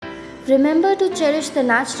Remember to cherish the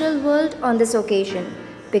natural world on this occasion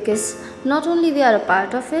because not only we are a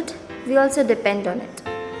part of it, we also depend on it.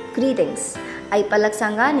 Greetings. I Palak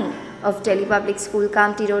Sangani of Delhi Public School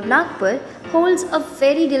Kamptee Road, Nagpur holds a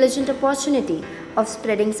very diligent opportunity of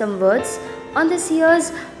spreading some words on this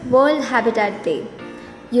year's World Habitat Day.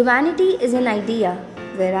 Humanity is an idea,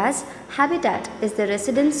 whereas habitat is the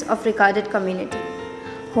residence of recorded community.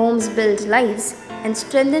 Homes build lives and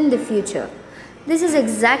strengthen the future. This is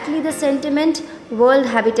exactly the sentiment World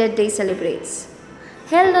Habitat Day celebrates.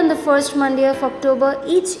 Held on the first Monday of October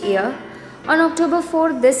each year, on October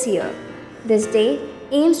 4 this year, this day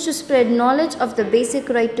aims to spread knowledge of the basic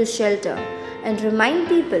right to shelter and remind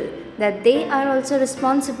people that they are also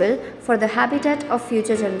responsible for the habitat of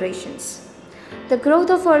future generations. The growth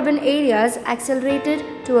of urban areas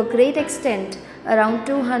accelerated to a great extent around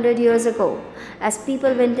 200 years ago as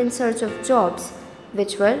people went in search of jobs,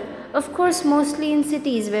 which were, of course, mostly in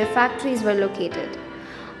cities where factories were located.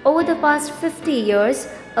 Over the past 50 years,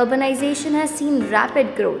 urbanization has seen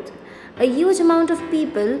rapid growth. A huge amount of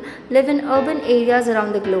people live in urban areas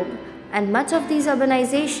around the globe, and much of this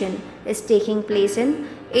urbanization is taking place in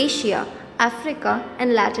Asia, Africa,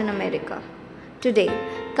 and Latin America. Today,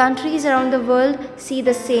 countries around the world see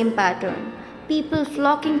the same pattern. People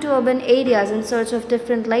flocking to urban areas in search of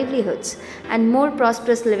different livelihoods and more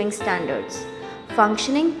prosperous living standards.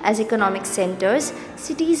 Functioning as economic centers,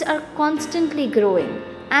 cities are constantly growing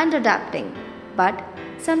and adapting, but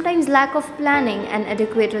sometimes lack of planning and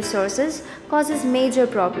adequate resources causes major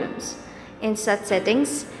problems. In such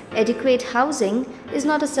settings, adequate housing is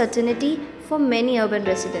not a certainty for many urban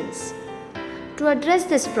residents. To address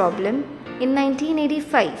this problem, in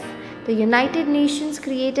 1985, the United Nations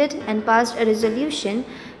created and passed a resolution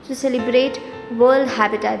to celebrate World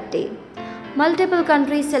Habitat Day. Multiple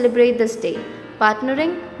countries celebrate this day,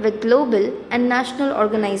 partnering with global and national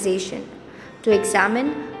organizations to examine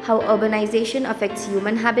how urbanization affects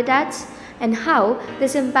human habitats and how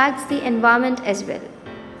this impacts the environment as well.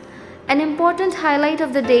 An important highlight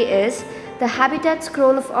of the day is the Habitat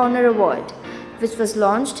Scroll of Honor Award, which was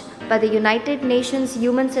launched by the United Nations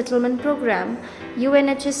Human Settlement Program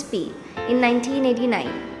 (UNHSP) in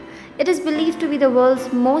 1989. It is believed to be the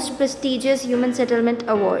world's most prestigious human settlement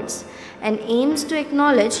awards and aims to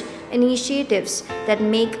acknowledge initiatives that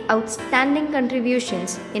make outstanding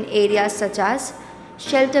contributions in areas such as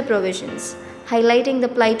shelter provisions, highlighting the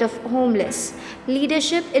plight of homeless,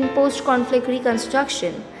 leadership in post-conflict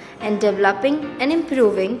reconstruction, and developing and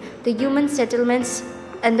improving the human settlements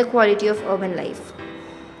and the quality of urban life.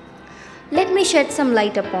 Let me shed some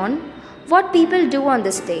light upon what people do on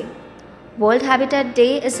this day. World Habitat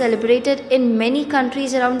Day is celebrated in many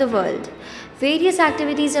countries around the world. Various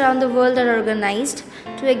activities around the world are organized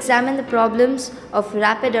to examine the problems of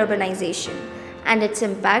rapid urbanization and its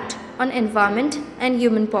impact on environment and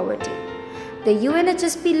human poverty. The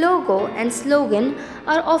UNHSP logo and slogan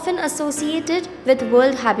are often associated with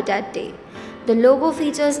World Habitat Day. The logo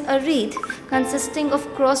features a wreath consisting of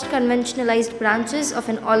crossed conventionalized branches of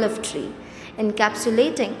an olive tree,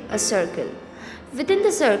 encapsulating a circle. Within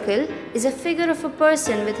the circle is a figure of a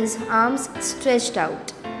person with his arms stretched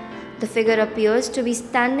out. The figure appears to be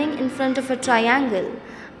standing in front of a triangle.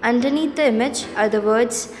 Underneath the image are the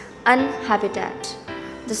words Unhabitat.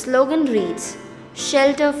 The slogan reads,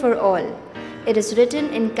 Shelter for All. It is written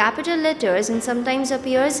in capital letters and sometimes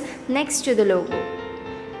appears next to the logo.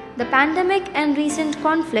 The pandemic and recent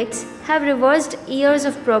conflicts have reversed years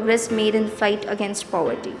of progress made in fight against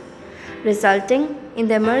poverty, resulting in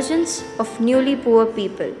the emergence of newly poor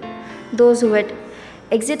people, those who had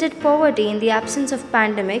exited poverty in the absence of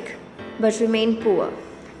pandemic but remain poor,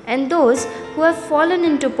 and those who have fallen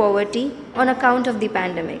into poverty on account of the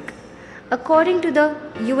pandemic. According to the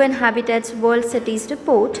UN Habitat's World Cities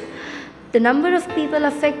Report, the number of people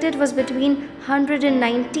affected was between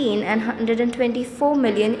 119 and 124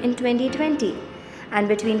 million in 2020 and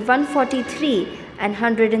between 143 and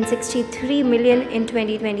 163 million in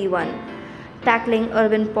 2021. Tackling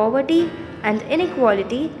urban poverty and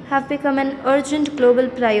inequality have become an urgent global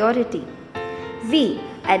priority. We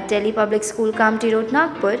at Delhi Public School Kamptee Road,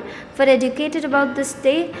 Nagpur were educated about this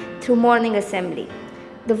day through morning assembly.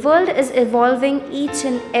 The world is evolving each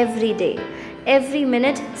and every day. Every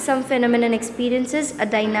minute, some phenomenon experiences a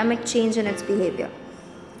dynamic change in its behavior.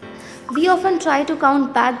 We often try to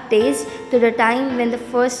count back days to the time when the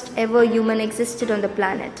first ever human existed on the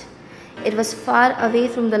planet. It was far away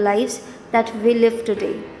from the lives that we live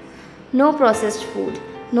today. No processed food,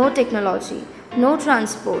 no technology, no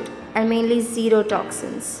transport, and mainly zero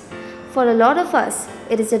toxins. For a lot of us,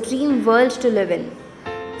 it is a dream world to live in.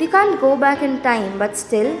 We can't go back in time, but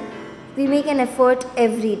still, we make an effort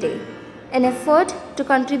every day. an effort to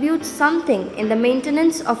contribute something in the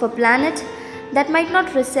maintenance of a planet that might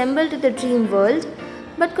not resemble to the dream world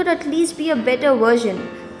but could at least be a better version,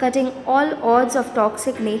 cutting all odds of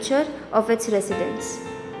toxic nature of its residents.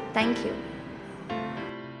 Thank you.